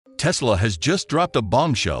Tesla has just dropped a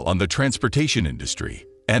bombshell on the transportation industry,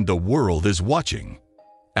 and the world is watching.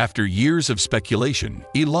 After years of speculation,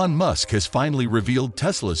 Elon Musk has finally revealed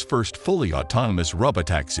Tesla's first fully autonomous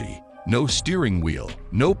robotaxi. No steering wheel,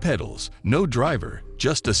 no pedals, no driver,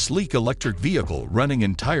 just a sleek electric vehicle running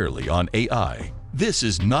entirely on AI. This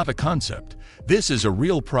is not a concept. This is a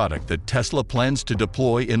real product that Tesla plans to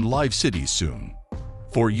deploy in live cities soon.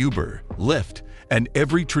 For Uber, Lyft, and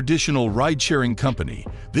every traditional ride-sharing company,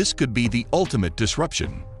 this could be the ultimate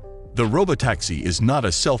disruption. The robotaxi is not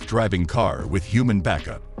a self-driving car with human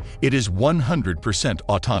backup. It is 100%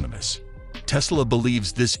 autonomous. Tesla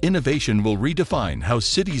believes this innovation will redefine how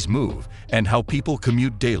cities move and how people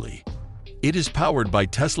commute daily. It is powered by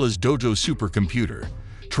Tesla's Dojo supercomputer,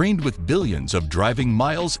 trained with billions of driving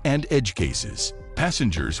miles and edge cases.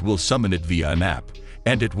 Passengers will summon it via an app,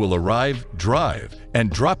 and it will arrive, drive, and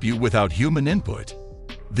drop you without human input.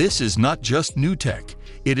 This is not just new tech,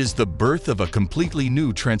 it is the birth of a completely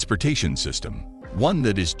new transportation system, one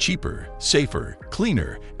that is cheaper, safer,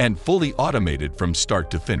 cleaner, and fully automated from start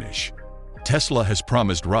to finish. Tesla has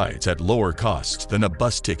promised rides at lower costs than a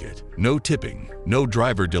bus ticket, no tipping, no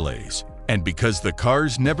driver delays, and because the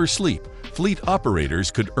cars never sleep, fleet operators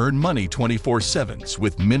could earn money 24/7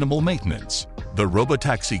 with minimal maintenance. The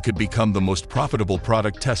robotaxi could become the most profitable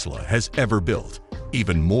product Tesla has ever built,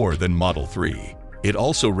 even more than Model 3. It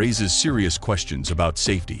also raises serious questions about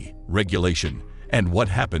safety, regulation, and what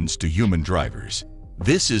happens to human drivers.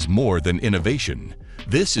 This is more than innovation.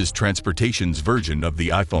 This is transportation's version of the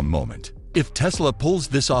iPhone moment. If Tesla pulls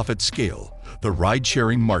this off at scale, the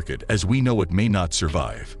ride-sharing market as we know it may not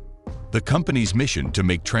survive. The company's mission to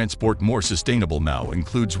make transport more sustainable now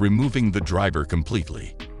includes removing the driver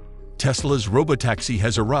completely. Tesla's robotaxi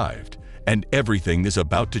has arrived, and everything is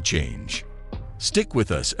about to change. Stick with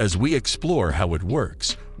us as we explore how it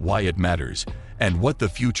works, why it matters, and what the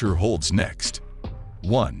future holds next.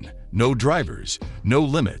 1. No drivers, no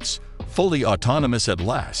limits, fully autonomous at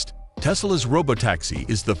last. Tesla's robotaxi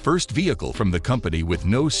is the first vehicle from the company with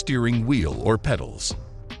no steering wheel or pedals.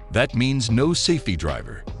 That means no safety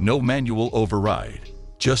driver, no manual override,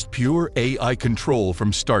 just pure AI control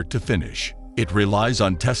from start to finish. It relies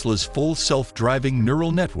on Tesla's full self-driving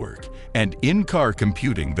neural network and in-car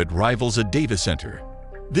computing that rivals a data center.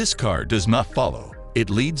 This car does not follow. It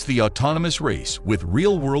leads the autonomous race with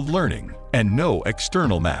real-world learning and no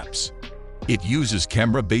external maps. It uses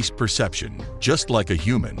camera-based perception, just like a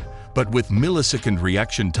human, but with millisecond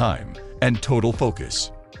reaction time and total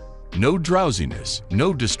focus. No drowsiness,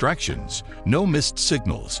 no distractions, no missed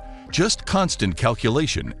signals, just constant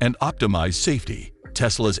calculation and optimized safety.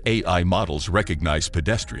 Tesla's AI models recognize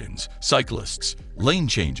pedestrians, cyclists, lane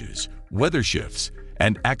changes, weather shifts,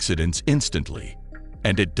 and accidents instantly.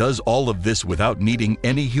 And it does all of this without needing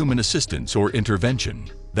any human assistance or intervention.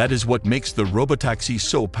 That is what makes the robotaxi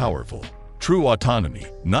so powerful. True autonomy,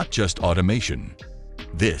 not just automation.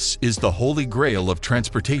 This is the holy grail of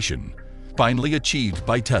transportation, finally achieved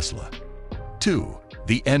by Tesla. 2.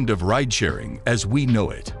 The end of ride-sharing as we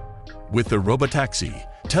know it. With the robotaxi,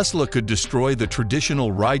 Tesla could destroy the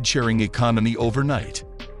traditional ride-sharing economy overnight.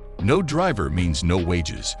 No driver means no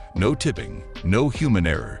wages, no tipping, no human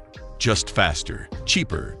error, just faster,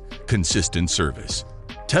 cheaper, consistent service.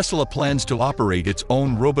 Tesla plans to operate its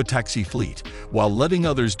own robotaxi fleet while letting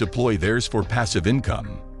others deploy theirs for passive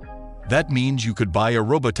income. That means you could buy a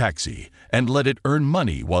robotaxi and let it earn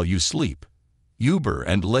money while you sleep. Uber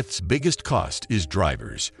and Lyft's biggest cost is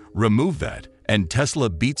drivers. Remove that, and Tesla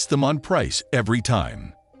beats them on price every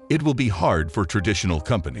time. It will be hard for traditional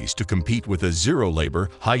companies to compete with a zero-labor,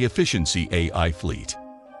 high-efficiency AI fleet.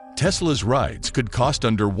 Tesla's rides could cost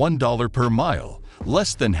under $1 per mile,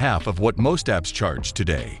 less than half of what most apps charge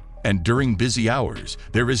today. And during busy hours,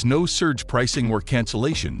 there is no surge pricing or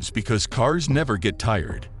cancellations because cars never get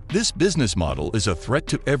tired. This business model is a threat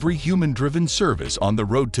to every human-driven service on the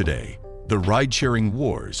road today. The ride-sharing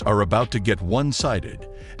wars are about to get one-sided,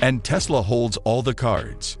 and Tesla holds all the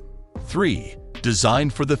cards. 3.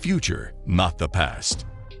 Designed for the future, not the past.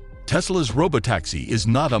 Tesla's robotaxi is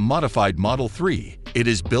not a modified Model 3. It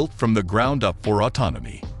is built from the ground up for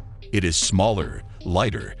autonomy. It is smaller,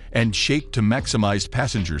 lighter, and shaped to maximize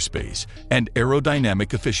passenger space and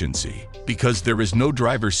aerodynamic efficiency. Because there is no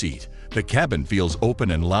driver's seat, the cabin feels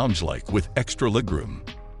open and lounge-like with extra legroom.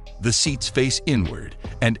 The seats face inward,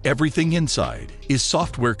 and everything inside is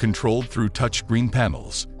software-controlled through touchscreen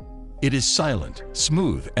panels. It is silent,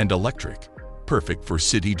 smooth, and electric, perfect for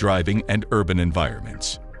city driving and urban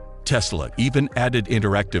environments. Tesla even added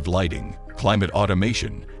interactive lighting, climate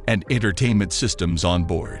automation, and entertainment systems on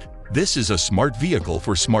board. This is a smart vehicle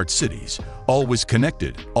for smart cities, always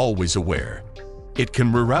connected, always aware. It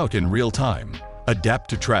can reroute in real time, adapt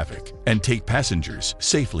to traffic, and take passengers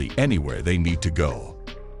safely anywhere they need to go.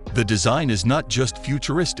 The design is not just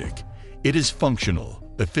futuristic, it is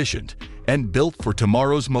functional, efficient, and built for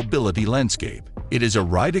tomorrow's mobility landscape. It is a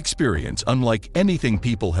ride experience unlike anything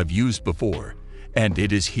people have used before, and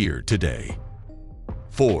it is here today.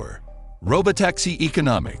 4. Robotaxi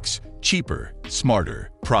economics: cheaper,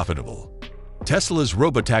 smarter, profitable. Tesla's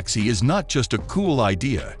Robotaxi is not just a cool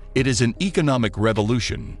idea, it is an economic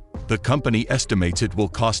revolution. The company estimates it will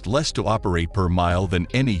cost less to operate per mile than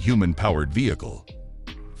any human-powered vehicle.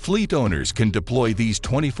 Fleet owners can deploy these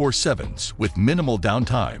 24/7s with minimal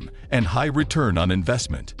downtime and high return on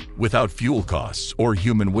investment. Without fuel costs or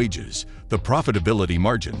human wages, the profitability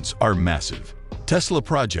margins are massive. Tesla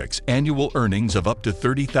projects annual earnings of up to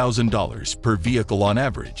 $30,000 per vehicle on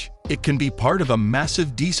average. It can be part of a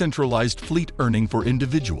massive decentralized fleet earning for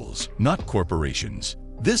individuals, not corporations.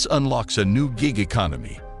 This unlocks a new gig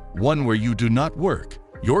economy, one where you do not work,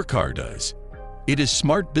 your car does. It is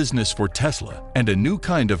smart business for Tesla and a new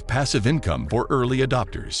kind of passive income for early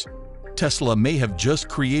adopters. Tesla may have just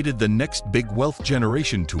created the next big wealth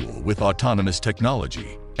generation tool with autonomous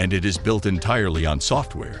technology, and it is built entirely on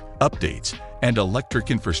software, updates, and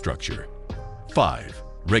electric infrastructure. 5.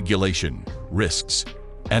 Regulation, risks,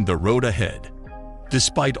 and the road ahead.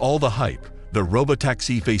 Despite all the hype, the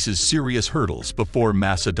Robotaxi faces serious hurdles before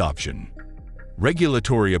mass adoption.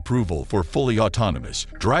 Regulatory approval for fully autonomous,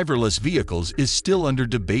 driverless vehicles is still under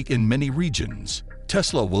debate in many regions.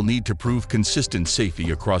 Tesla will need to prove consistent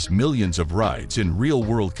safety across millions of rides in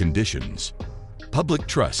real-world conditions. Public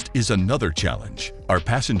trust is another challenge. Are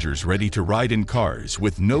passengers ready to ride in cars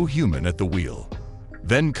with no human at the wheel?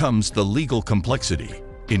 Then comes the legal complexity: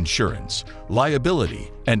 insurance,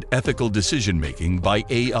 liability, and ethical decision-making by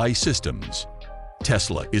AI systems.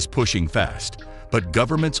 Tesla is pushing fast, but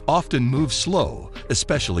governments often move slow,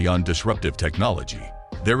 especially on disruptive technology.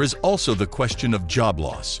 There is also the question of job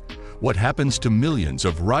loss. What happens to millions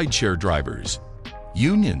of rideshare drivers?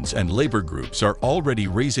 Unions and labor groups are already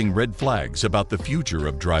raising red flags about the future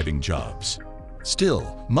of driving jobs.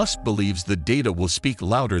 Still, Musk believes the data will speak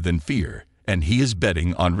louder than fear, and he is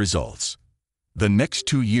betting on results. The next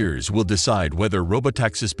 2 years will decide whether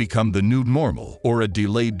robotaxis become the new normal or a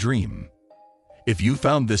delayed dream. If you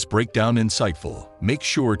found this breakdown insightful, make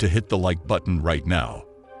sure to hit the like button right now.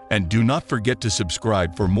 And do not forget to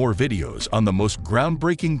subscribe for more videos on the most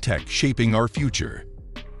groundbreaking tech shaping our future.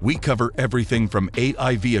 We cover everything from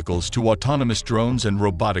AI vehicles to autonomous drones and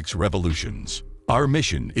robotics revolutions. Our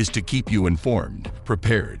mission is to keep you informed,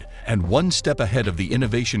 prepared, and one step ahead of the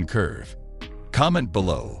innovation curve. Comment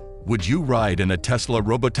below, would you ride in a Tesla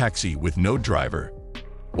Robotaxi with no driver?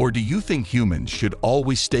 Or do you think humans should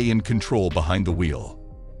always stay in control behind the wheel?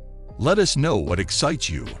 Let us know what excites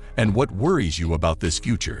you and what worries you about this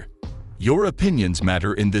future. Your opinions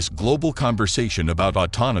matter in this global conversation about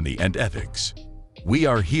autonomy and ethics. We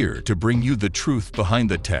are here to bring you the truth behind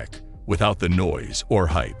the tech without the noise or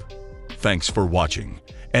hype. Thanks for watching,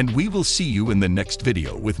 and we will see you in the next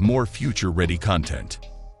video with more future-ready content.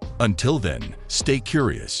 Until then, stay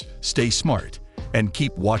curious, stay smart, and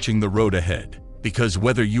keep watching the road ahead. Because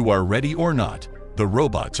whether you are ready or not, the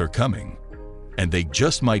robots are coming. And they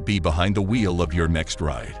just might be behind the wheel of your next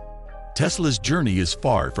ride. Tesla's journey is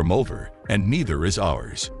far from over, and neither is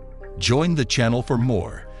ours. Join the channel for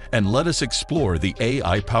more, and let us explore the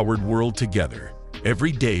AI-powered world together.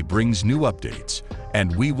 Every day brings new updates,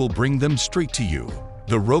 and we will bring them straight to you.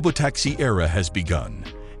 The Robotaxi era has begun,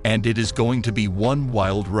 and it is going to be one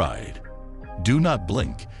wild ride. Do not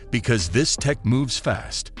blink, because this tech moves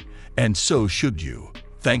fast. And so should you.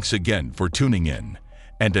 Thanks again for tuning in.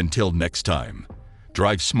 And until next time,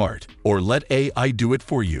 drive smart or let AI do it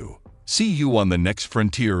for you. See you on the next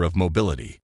frontier of mobility.